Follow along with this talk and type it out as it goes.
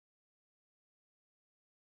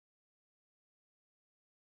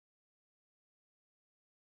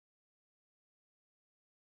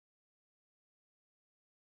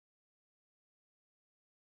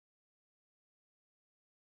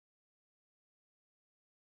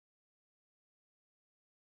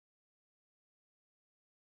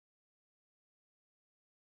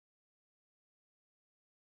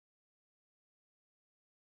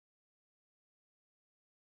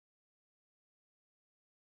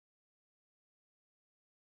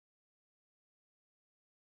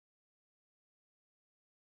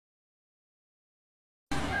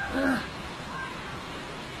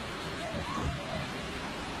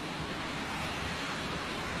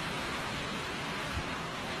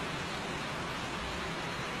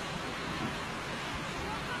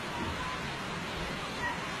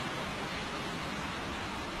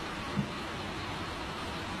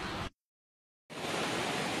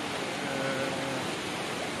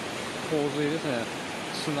洪水ですね。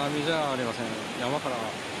津波じゃありません。山から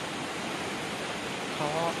川、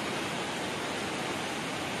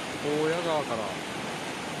大谷川から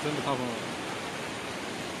全部多分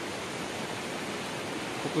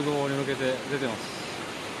国道に向けて出てます。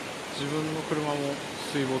自分の車も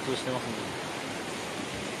水没してますね。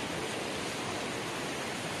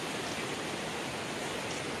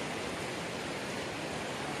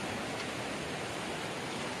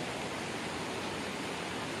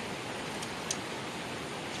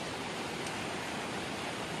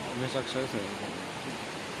めちゃくちゃですね。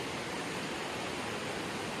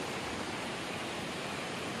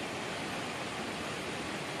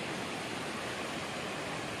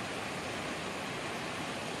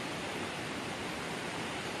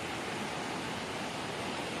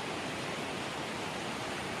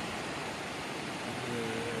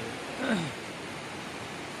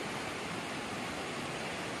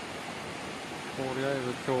とりあえず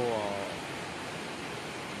今日は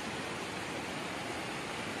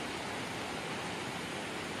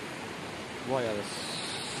ワイヤーです。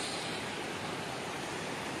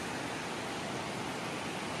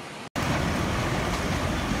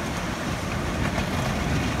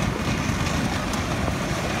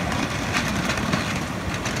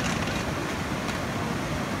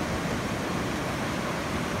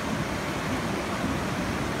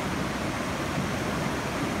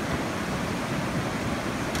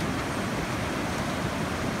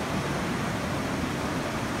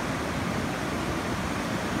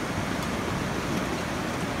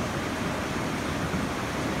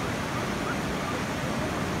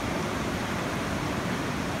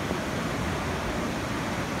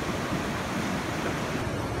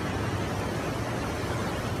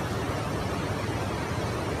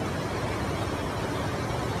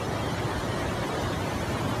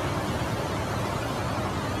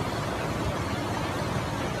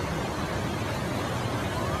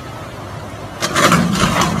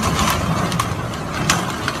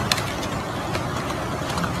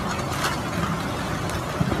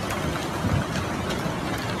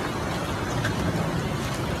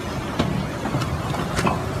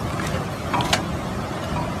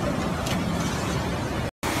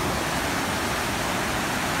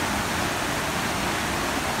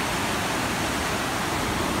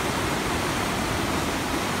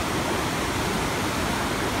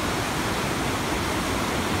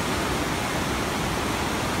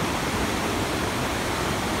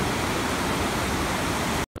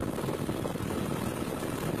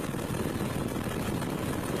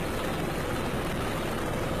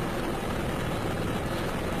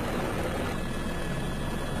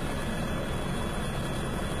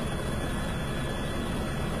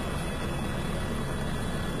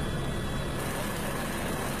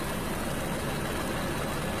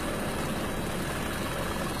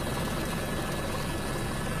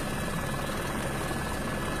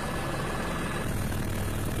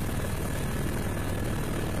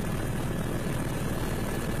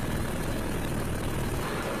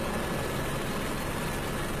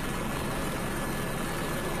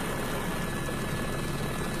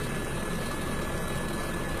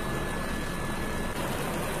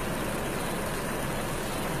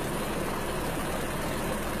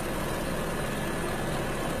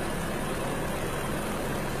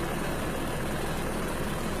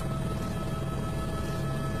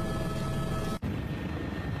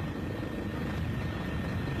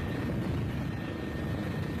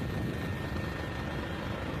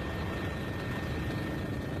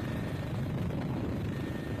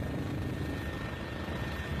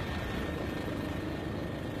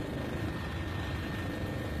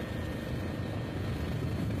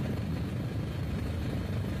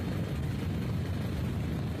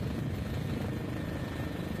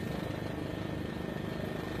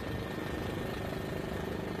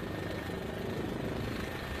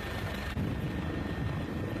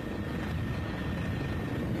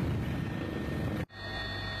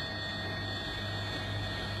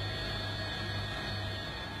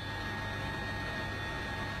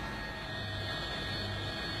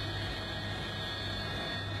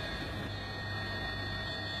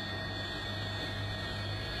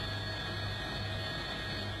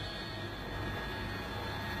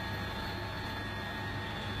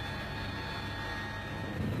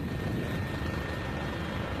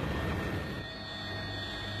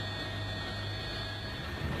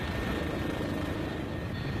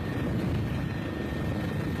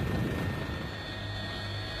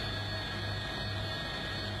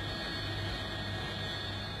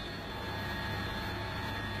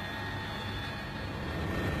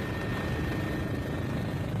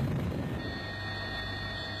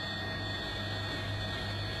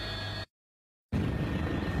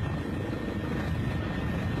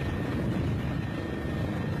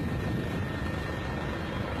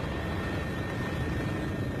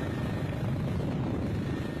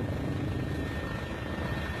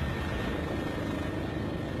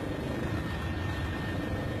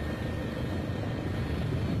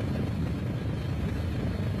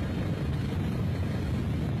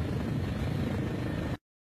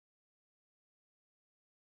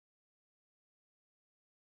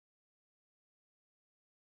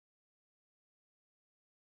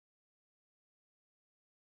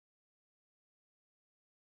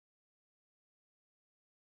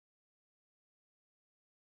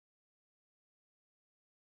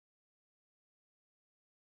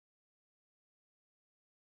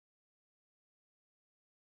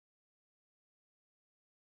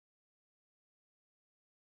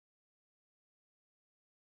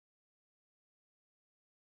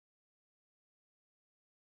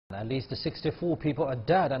At least 64 people are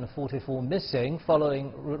dead and 44 missing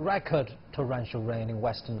following record torrential rain in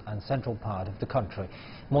western and central part of the country.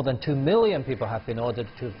 More than 2 million people have been ordered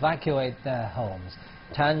to evacuate their homes.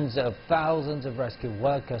 Tens of thousands of rescue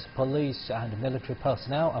workers, police and military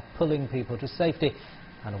personnel are pulling people to safety.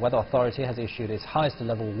 And the Weather Authority has issued its highest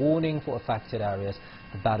level warning for affected areas.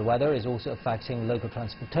 The bad weather is also affecting local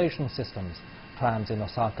transportation systems. Trams in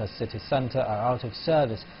Osaka's city center are out of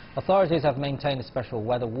service. Authorities have maintained special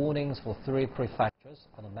weather warnings for 3 prefectures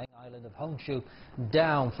on the main island of Honshu,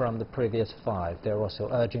 down from the previous 5. They're also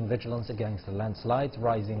urging vigilance against the landslides,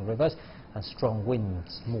 rising rivers and strong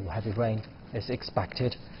winds. More heavy rain is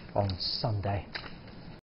expected on Sunday.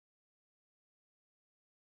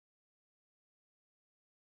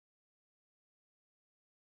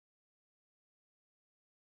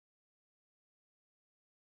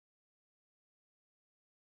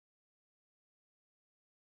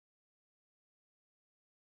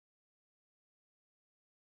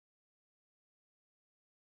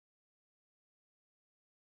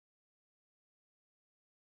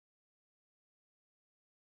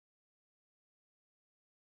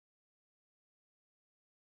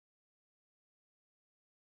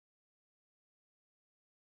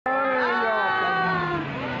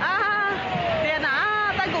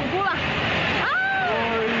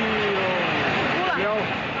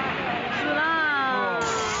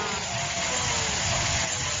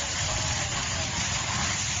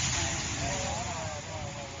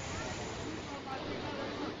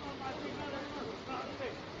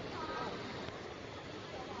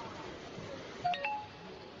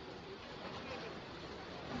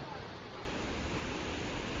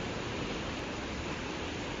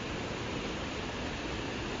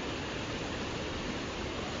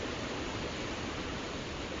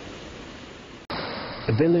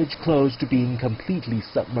 A village close to being completely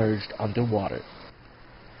submerged underwater.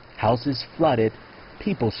 Houses flooded,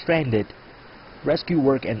 people stranded, rescue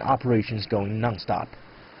work and operations going non-stop.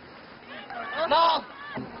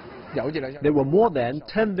 There were more than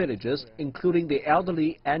 10 villagers, including the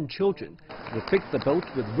elderly and children, who fixed the boat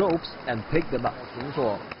with ropes and picked them up.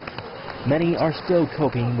 Many are still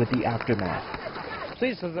coping with the aftermath.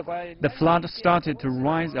 The flood started to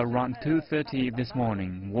rise around 2:30 this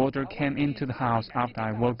morning. Water came into the house after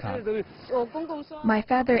I woke up. My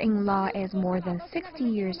father-in-law is more than 60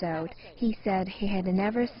 years old. He said he had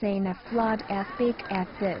never seen a flood as big as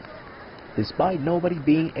this. Despite nobody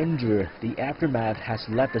being injured, the aftermath has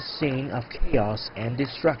left a scene of chaos and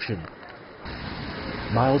destruction.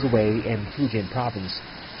 Miles away in Fujian province,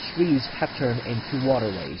 streets have turned into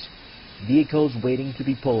waterways, vehicles waiting to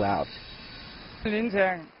be pulled out.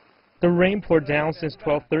 The rain poured down since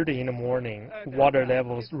 12:30 in the morning. Water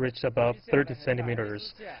levels reached above 30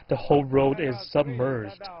 centimeters. The whole road is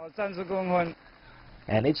submerged.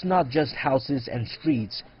 And it's not just houses and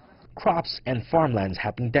streets. Crops and farmlands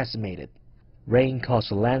have been decimated. Rain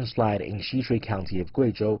caused a landslide in Xishui County of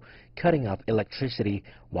Guizhou, cutting off electricity,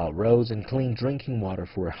 while roads and clean drinking water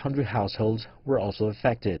for 100 households were also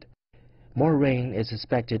affected. More rain is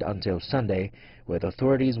expected until Sunday, with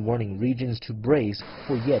authorities warning regions to brace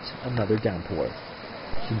for yet another downpour.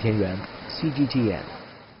 Xin Tianyuan, CGTN.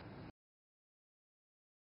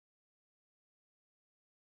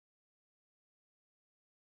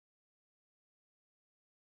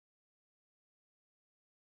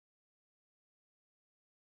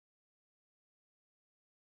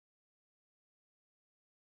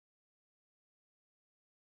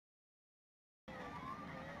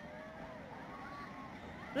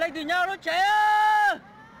 Lên từ nhau đó trẻ ơi!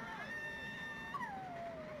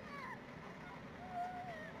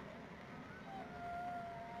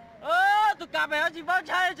 Tụi cà mẹ chị vào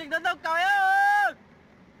chai chỉnh đến đâu cà mẹ ơi!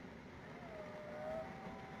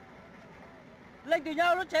 Lên từ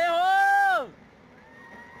nhau đó trẻ ơi!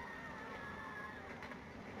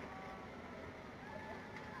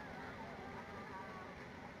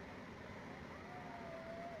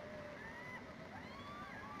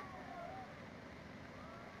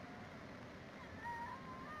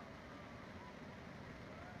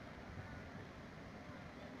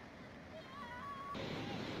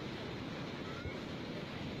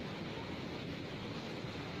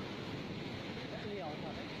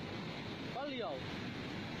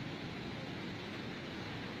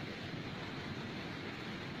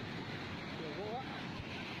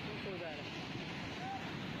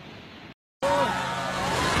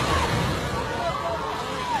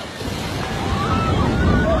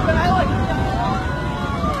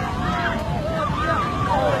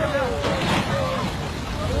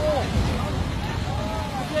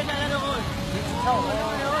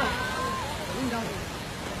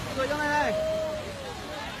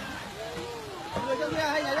 kia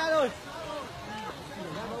hay nhảy ra rồi.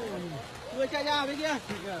 Người chạy ra bên kia.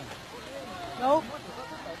 Đâu?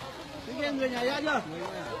 Bên kia người nhảy ra chưa?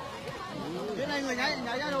 Bên này người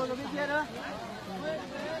nhảy ra rồi, bên kia nữa.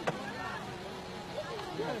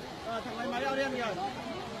 Thằng máy máy đeo đen kìa.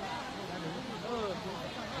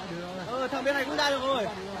 Thằng bên này cũng ra được rồi.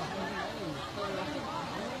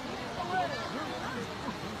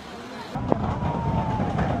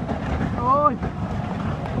 Ôi,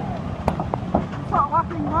 sợ quá,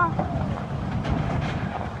 kinh quá.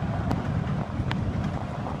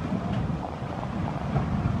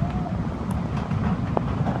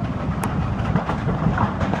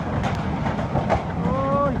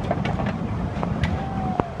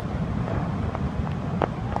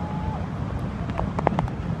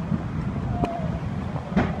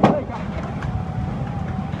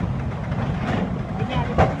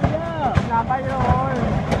 Bay rồi.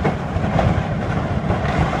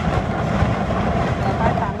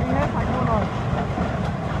 Tay tặng đi hết.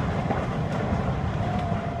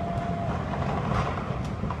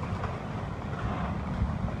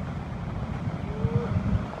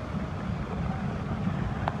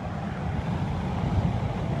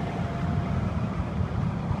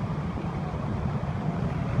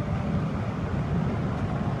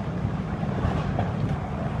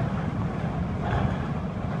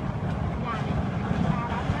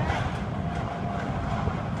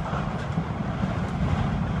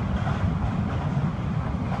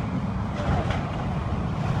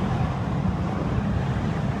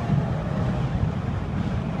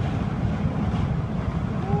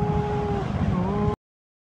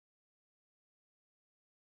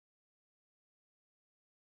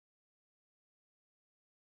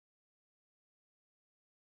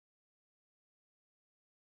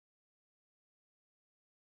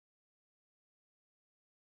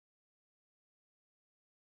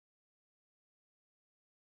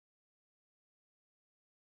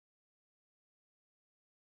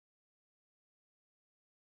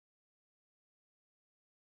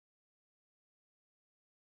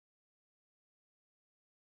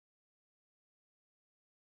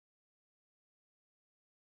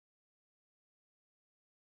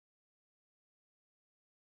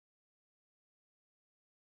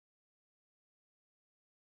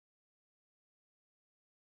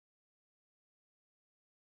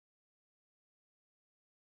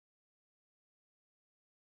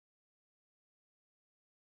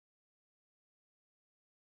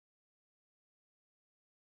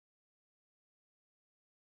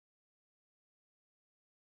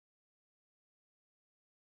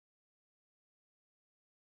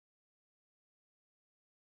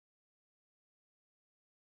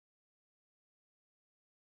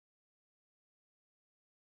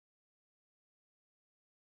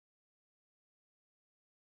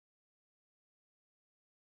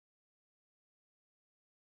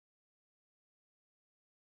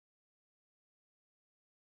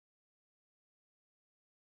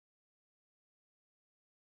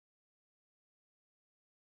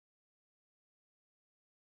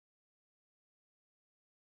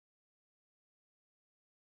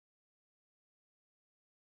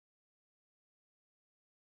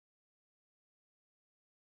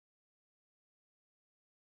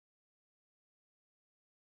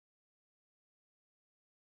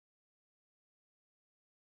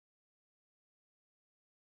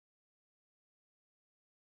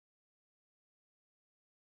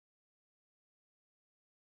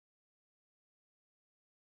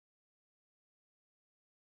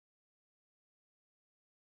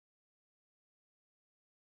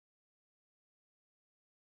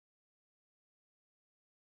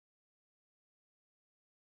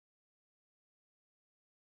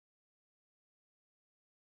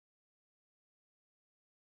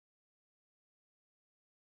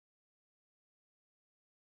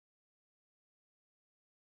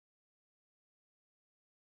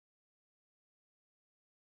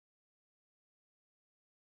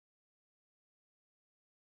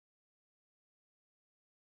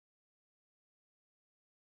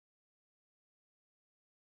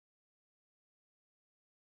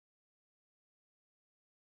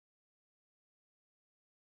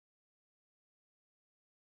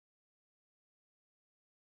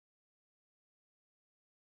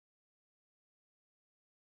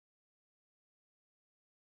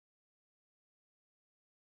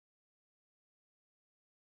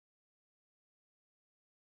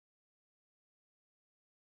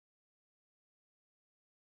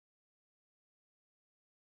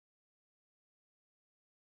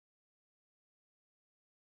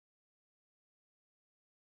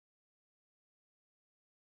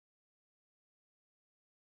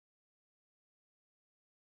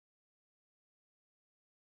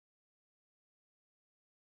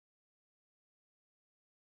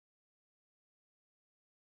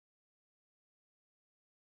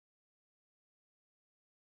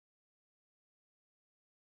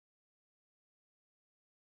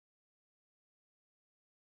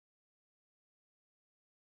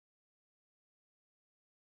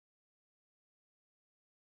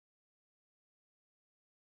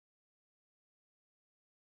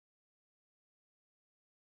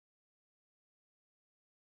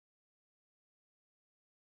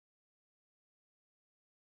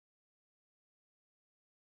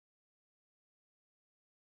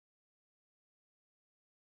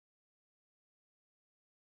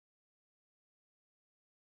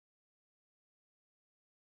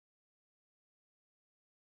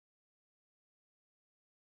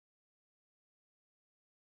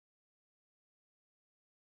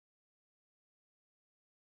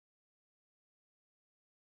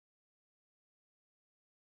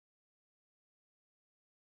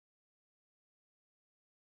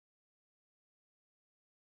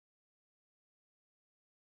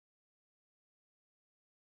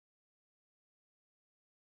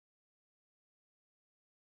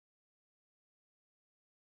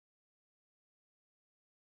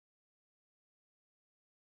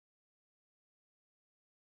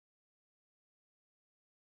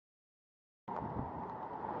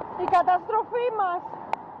 Η καταστροφή μας.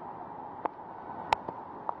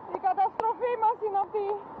 Η καταστροφή μας είναι αυτή.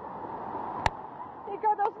 Η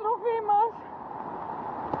καταστροφή μας.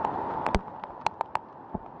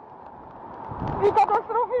 Η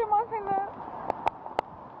καταστροφή μας είναι.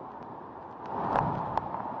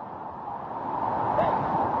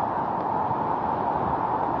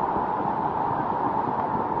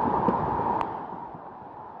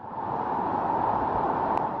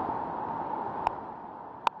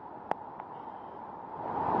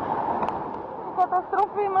 Η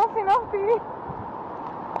καταστροφή μας είναι αυτή.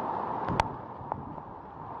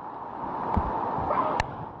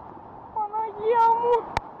 Παναγία μου.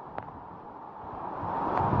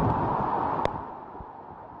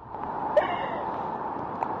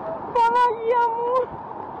 Παναγία μου.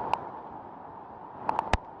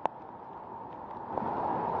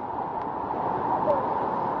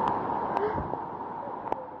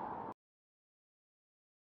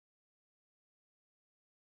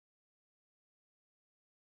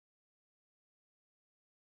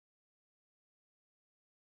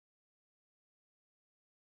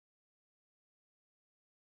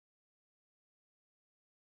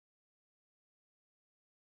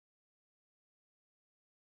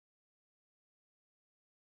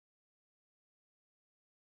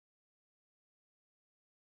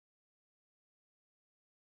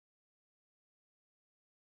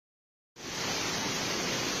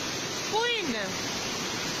 Πού είναι?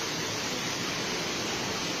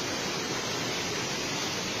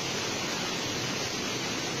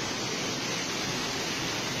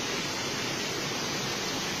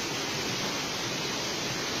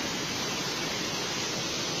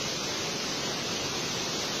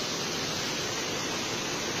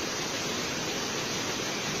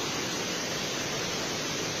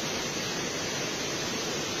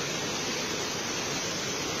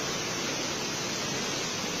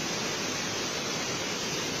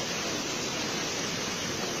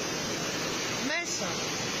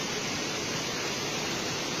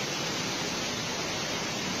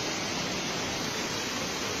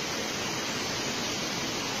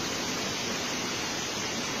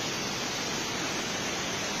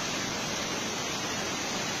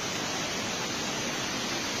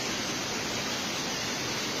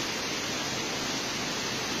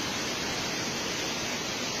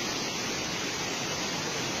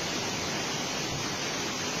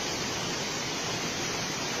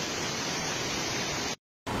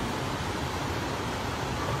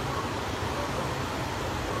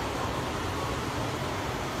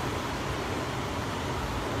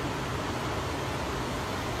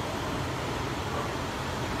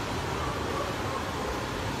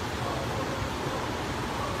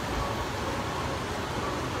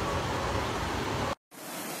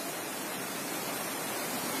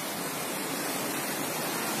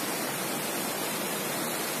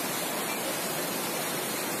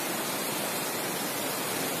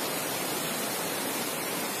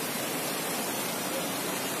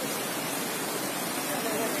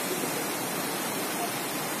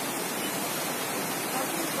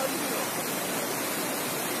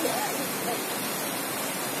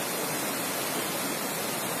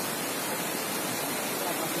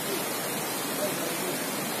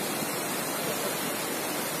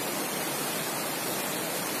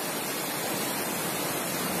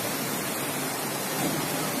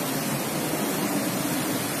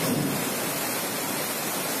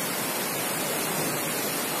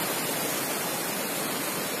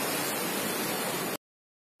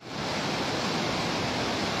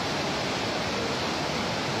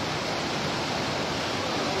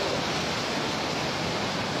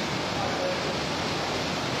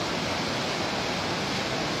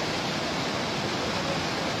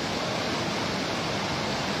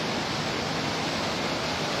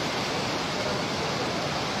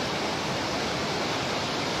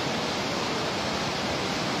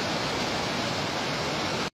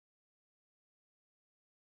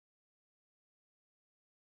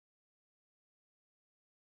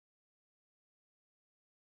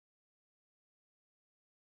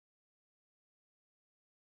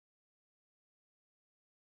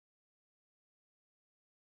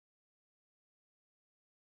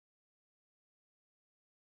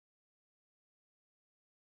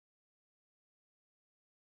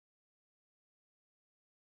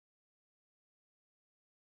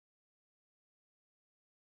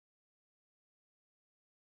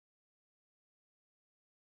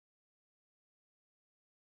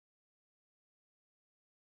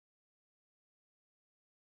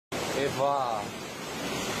 Eva.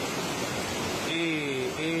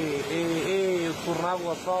 O tornado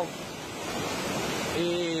assalto.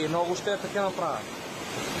 Não gostei daquela praia.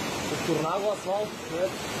 Tornava o asfalto.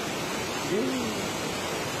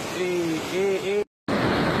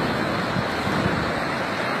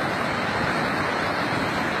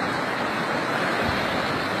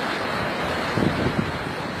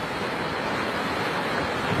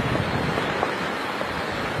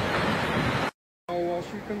 Eu acho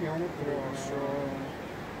que caminhão no troço.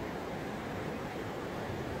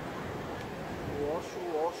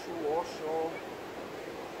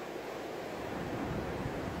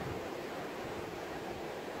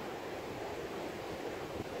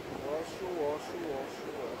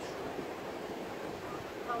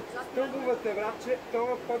 Стълбовете, братче,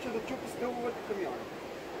 това почва да чупи стълбовете камиона.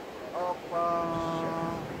 Опа!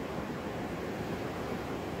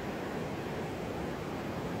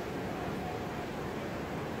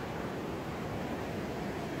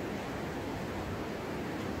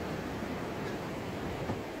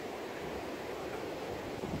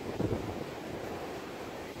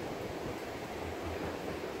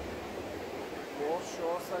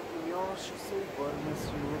 Essa caminhão ще се обърне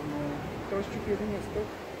сигурно. Той ще чупи един стълб.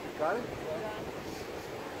 Така ли?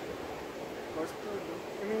 Кой стълб?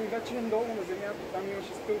 Ами вече е долу на земята, там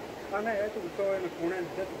имаше стълб. А не, ето го, той е наклонен,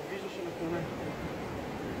 дето го виждаше наклонен.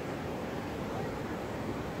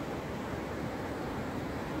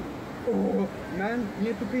 О, мен,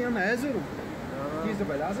 ние тук имаме езеро. Ти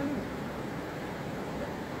забеляза ли?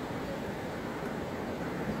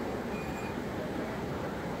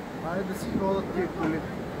 Хайде да си ходят тия коли.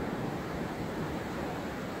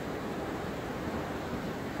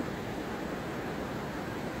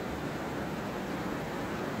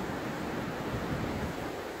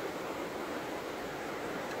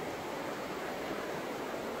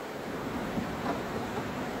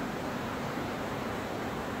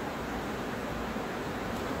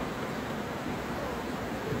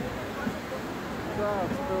 Да,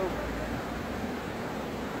 стълб.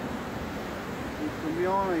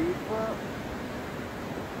 Камиона идва.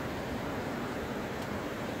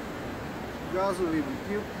 Газови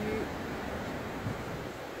бутилки.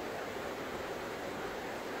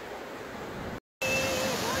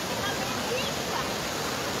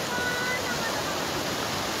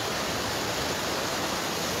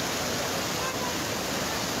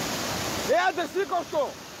 Άντε, σήκωστο!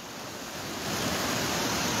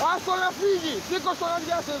 Άστο να φύγει! Σήκωστο να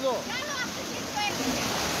βγει εδώ!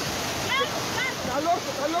 Καλώς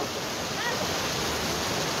το, καλώς το!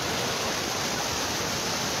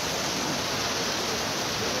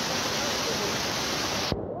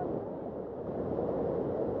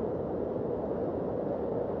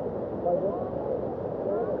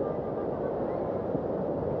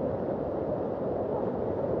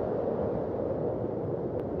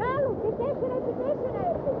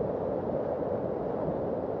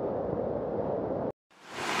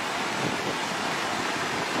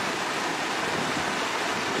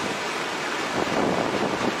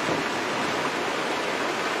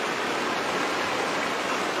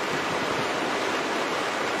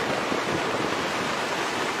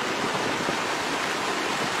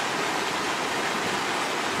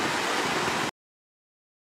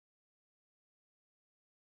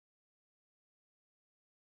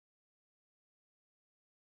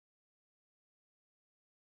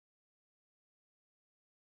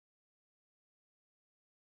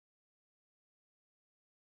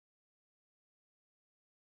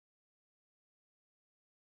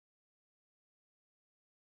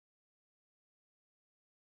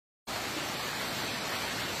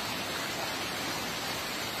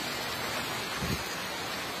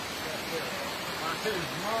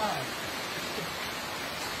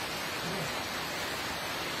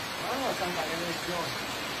 Vamos a cambiar de dirección.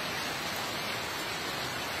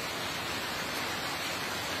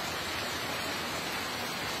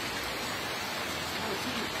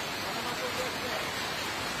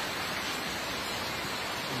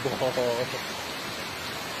 Boah.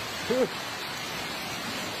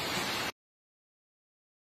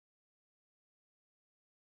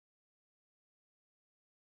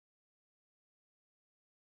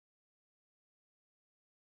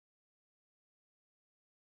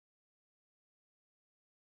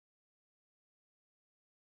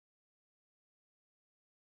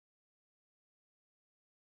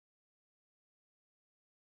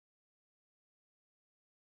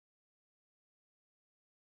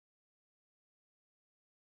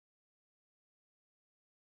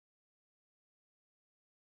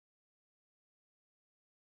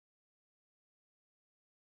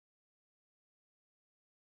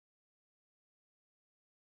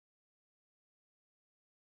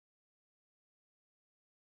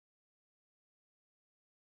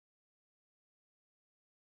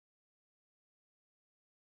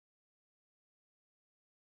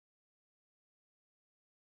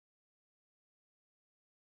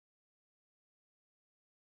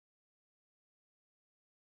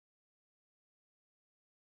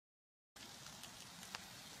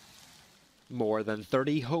 More than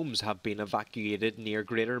 30 homes have been evacuated near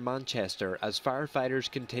Greater Manchester as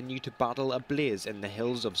firefighters continue to battle a blaze in the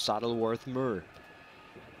hills of Saddleworth Moor.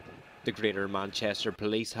 The Greater Manchester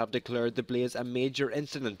Police have declared the blaze a major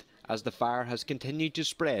incident as the fire has continued to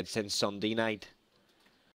spread since Sunday night.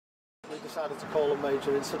 We decided to call a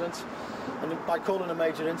major incident, and by calling a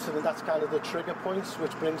major incident, that's kind of the trigger point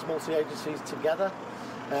which brings multi-agencies together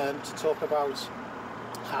to talk about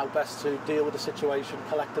how best to deal with the situation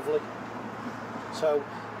collectively. So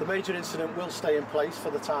the major incident will stay in place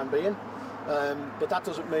for the time being, but that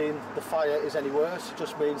doesn't mean the fire is any worse. It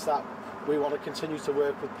just means that we want to continue to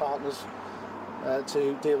work with partners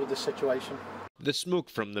to deal with this situation. The smoke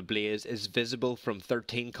from the blaze is visible from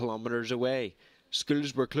 13 kilometres away.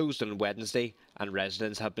 Schools were closed on Wednesday and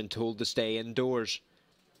residents have been told to stay indoors.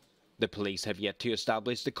 The police have yet to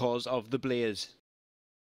establish the cause of the blaze.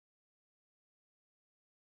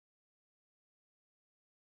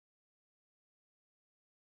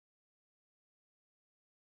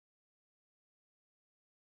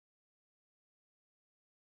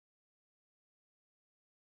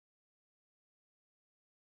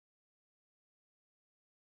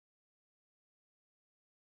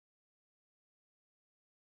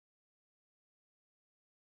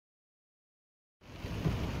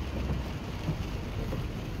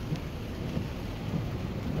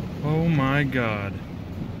 Oh my God.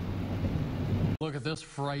 Look at this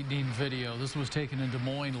frightening video. This was taken in Des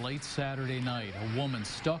Moines late Saturday night. A woman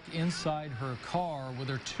stuck inside her car with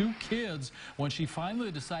her 2 kids when she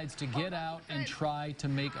finally decides to get out and try to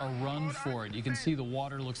make a run for it. You can see the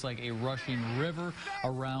water looks like a rushing river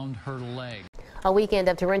around her leg. A weekend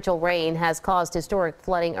of torrential rain has caused historic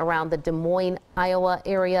flooding around the Des Moines, Iowa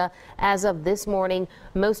area. As of this morning,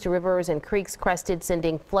 most rivers and creeks crested,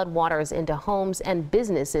 sending floodwaters into homes and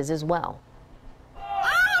businesses as well.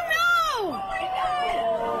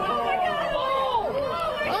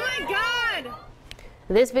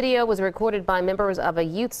 This video was recorded by members of a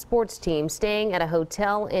youth sports team staying at a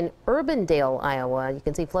hotel in Urbandale, Iowa. You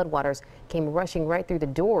can see floodwaters came rushing right through the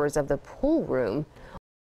doors of the pool room.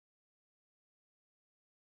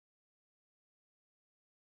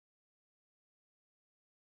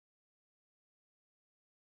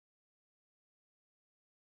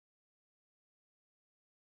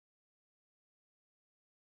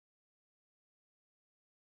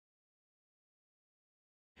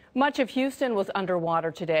 Much of Houston was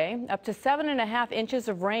underwater today. Up to 7.5 inches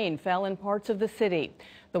of rain fell in parts of the city.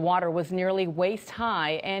 The water was nearly waist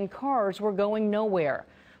high and cars were going nowhere.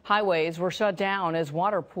 Highways were shut down as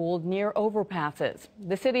water pooled near overpasses.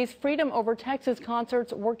 The city's Freedom Over Texas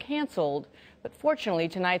concerts were canceled, but fortunately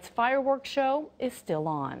tonight's fireworks show is still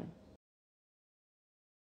on.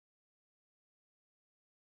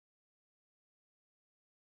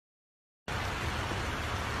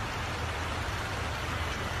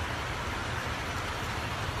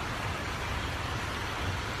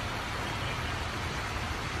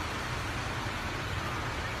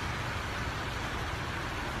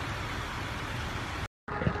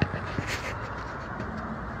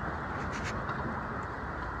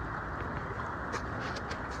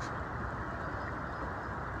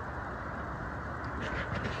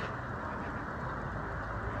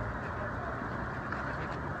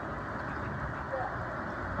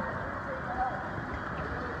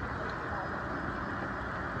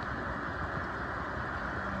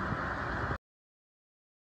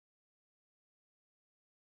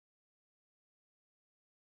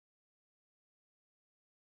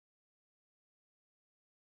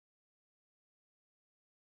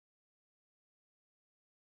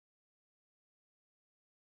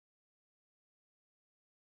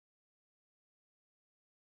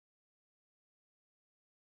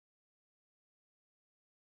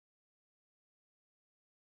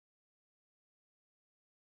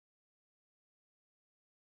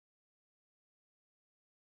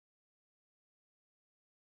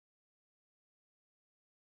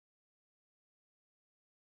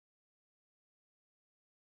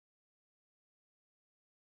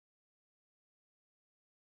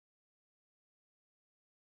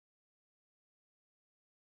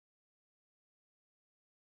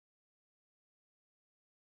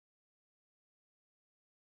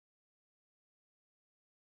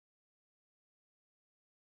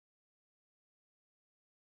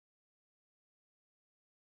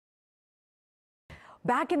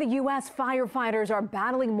 Back in the U.S., firefighters are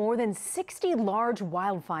battling more than 60 large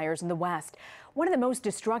wildfires in the West. One of the most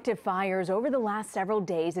destructive fires over the last several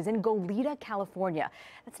days is in Goleta, California.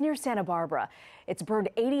 That's near Santa Barbara. It's burned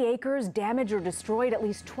 80 acres, damaged or destroyed at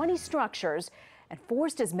least 20 structures, and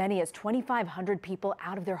forced as many as 2,500 people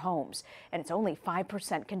out of their homes. And it's only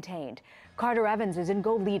 5% contained. Carter Evans is in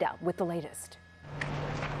Goleta with the latest.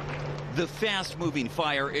 The fast-moving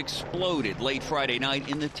fire exploded late Friday night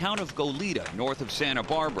in the town of Goleta, north of Santa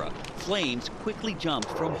Barbara. Flames quickly jumped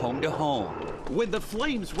from home to home. When the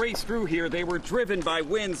flames raced through here, they were driven by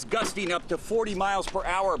winds gusting up to 40 miles per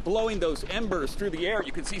hour, blowing those embers through the air.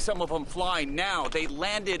 You can see some of them flying now. They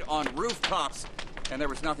landed on rooftops, and there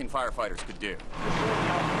was nothing firefighters could do.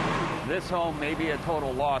 This home may be a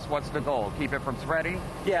total loss. What's the goal? Keep it from spreading?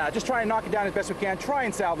 Yeah, just try and knock it down as best we can. Try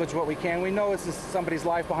and salvage what we can. We know this is somebody's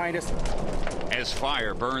life behind us. As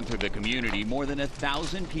fire burned through the community, more than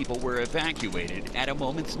 1,000 people were evacuated at a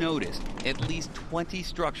moment's notice. At least 20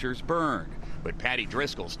 structures burned. But Patty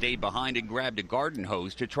Driscoll stayed behind and grabbed a garden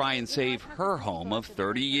hose to try and save her home of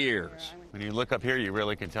 30 years. When you look up here, you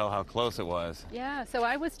really can tell how close it was. Yeah, so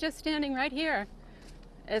I was just standing right here.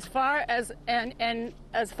 As far as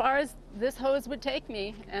as far as this hose would take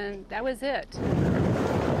me, and that was it.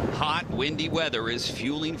 Hot, windy weather is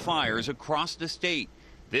fueling fires across the state.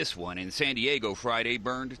 This one in San Diego Friday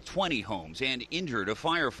burned 20 homes and injured a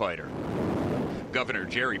firefighter. Governor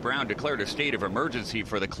Jerry Brown declared a state of emergency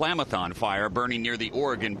for the Klamathon fire burning near the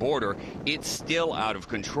Oregon border. It's still out of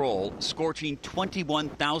control, scorching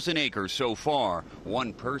 21,000 acres so far.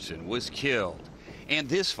 One person was killed. And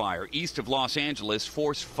this fire east of Los Angeles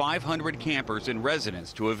forced 500 campers and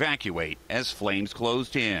residents to evacuate as flames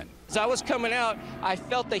closed in. As I was coming out, I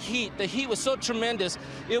felt the heat. The heat was so tremendous.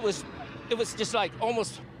 It was just like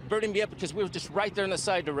almost burning me up because we were just right there on the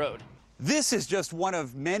side of the road. This is just one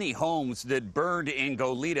of many homes that burned in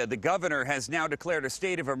Goleta. The governor has now declared a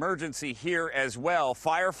state of emergency here as well.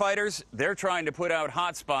 Firefighters, they're trying to put out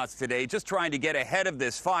hot spots today, just trying to get ahead of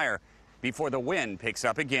this fire before the wind picks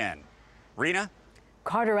up again. Rena?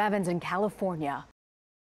 Carter Evans in California.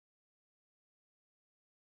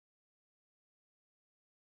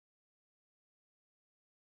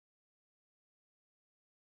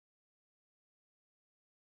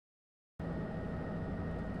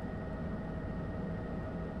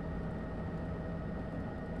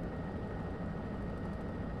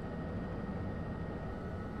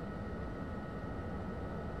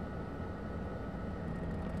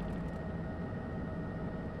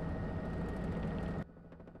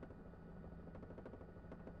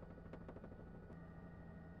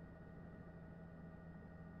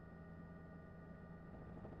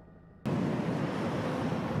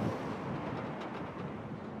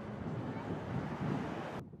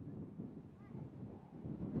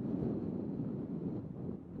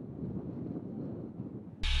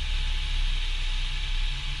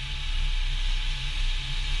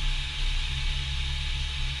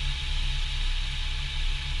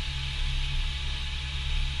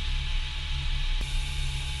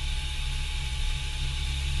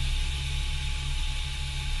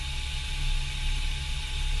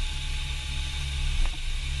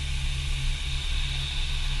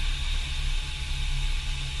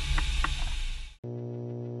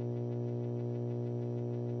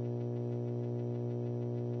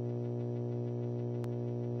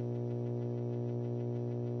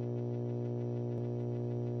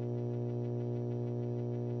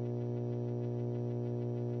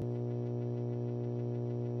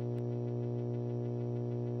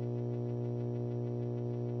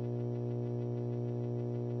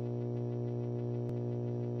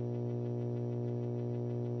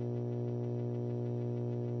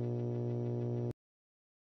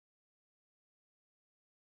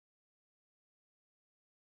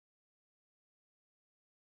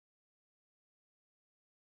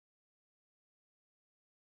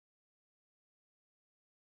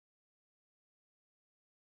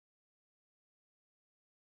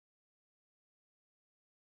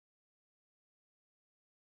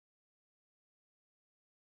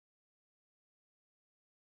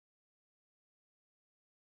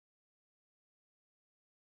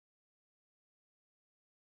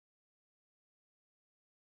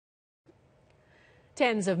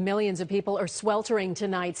 Tens of millions of people are sweltering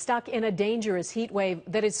tonight, stuck in a dangerous heat wave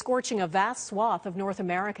that is scorching a vast swath of North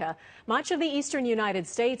America. Much of the eastern United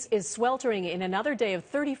States is sweltering in another day of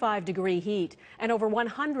 35-degree heat, and over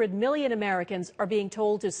 100 million Americans are being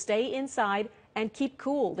told to stay inside and keep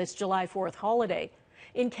cool this July 4th holiday.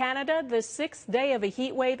 In Canada, the sixth day of a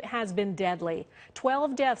heat wave has been deadly.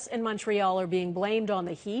 12 deaths in Montreal are being blamed on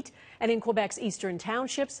the heat, and in Quebec's eastern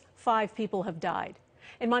townships, 5 people have died.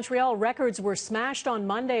 In Montreal, records were smashed on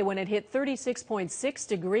Monday when it hit 36.6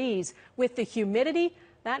 degrees. With the humidity,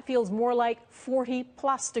 that feels more like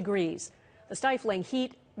 40-plus degrees. The stifling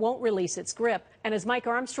heat won't release its grip. And as Mike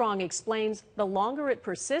Armstrong explains, the longer it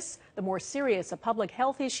persists, the more serious a public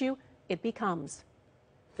health issue it becomes.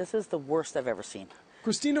 This is the worst I've ever seen.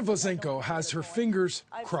 Kristina Vozenko has her fingers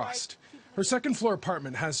crossed. Her second-floor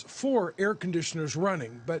apartment has 4 air conditioners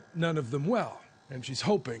running, but none of them well, and she's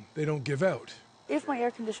hoping they don't give out. If my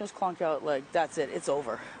air conditioners clunk out, like, that's it, it's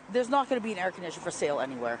over. There's not going to be an air conditioner for sale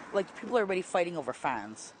anywhere. Like, people are already fighting over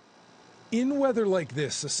fans. In weather like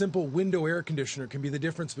this, a simple window air conditioner can be the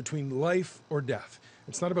difference between life or death.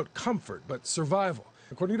 It's not about comfort, but survival.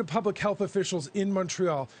 According to public health officials in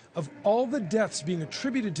Montreal, of all the deaths being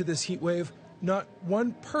attributed to this heat wave, not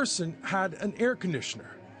one person had an air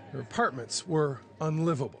conditioner. Their apartments were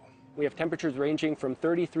unlivable. We have temperatures ranging from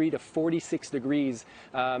 33 to 46 degrees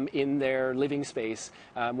in their living space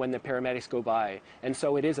when the paramedics go by. And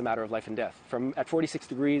so it is a matter of life and death. At 46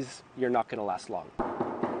 degrees, you're not going to last long.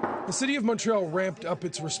 The city of Montreal ramped up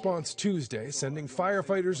its response Tuesday, sending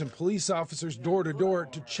firefighters and police officers door to door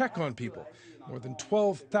to check on people. More than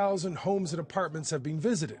 12,000 homes and apartments have been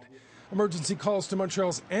visited. Emergency calls to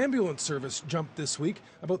Montreal's ambulance service jumped this week,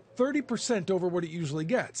 about 30% over what it usually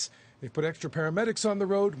gets. They've put extra paramedics on the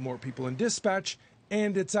road, more people in dispatch,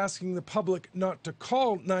 and it's asking the public not to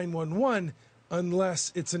call 911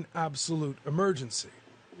 unless it's an absolute emergency.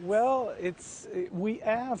 Well, we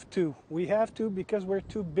have to because we're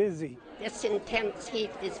too busy. This intense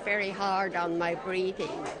heat is very hard on my breathing.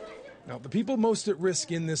 Now, the people most at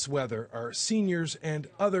risk in this weather are seniors and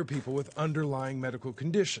other people with underlying medical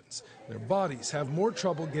conditions. Their bodies have more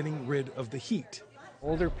trouble getting rid of the heat.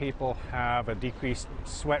 Older people have a decreased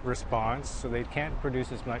sweat response, so they can't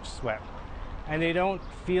produce as much sweat. And they don't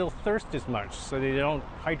feel thirst as much, so they don't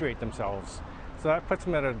hydrate themselves. So that puts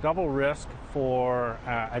them at a double risk for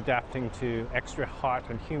adapting to extra hot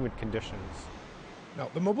and humid conditions. Now,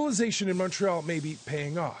 the mobilization in Montreal may be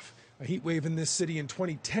paying off. A heat wave in this city in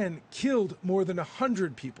 2010 killed more than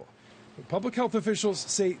 100 people. But public health officials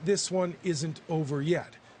say this one isn't over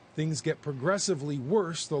yet. Things get progressively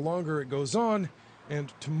worse the longer it goes on,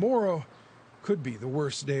 and tomorrow could be the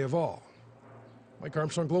worst day of all. Mike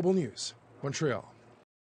Armstrong, Global News, Montreal.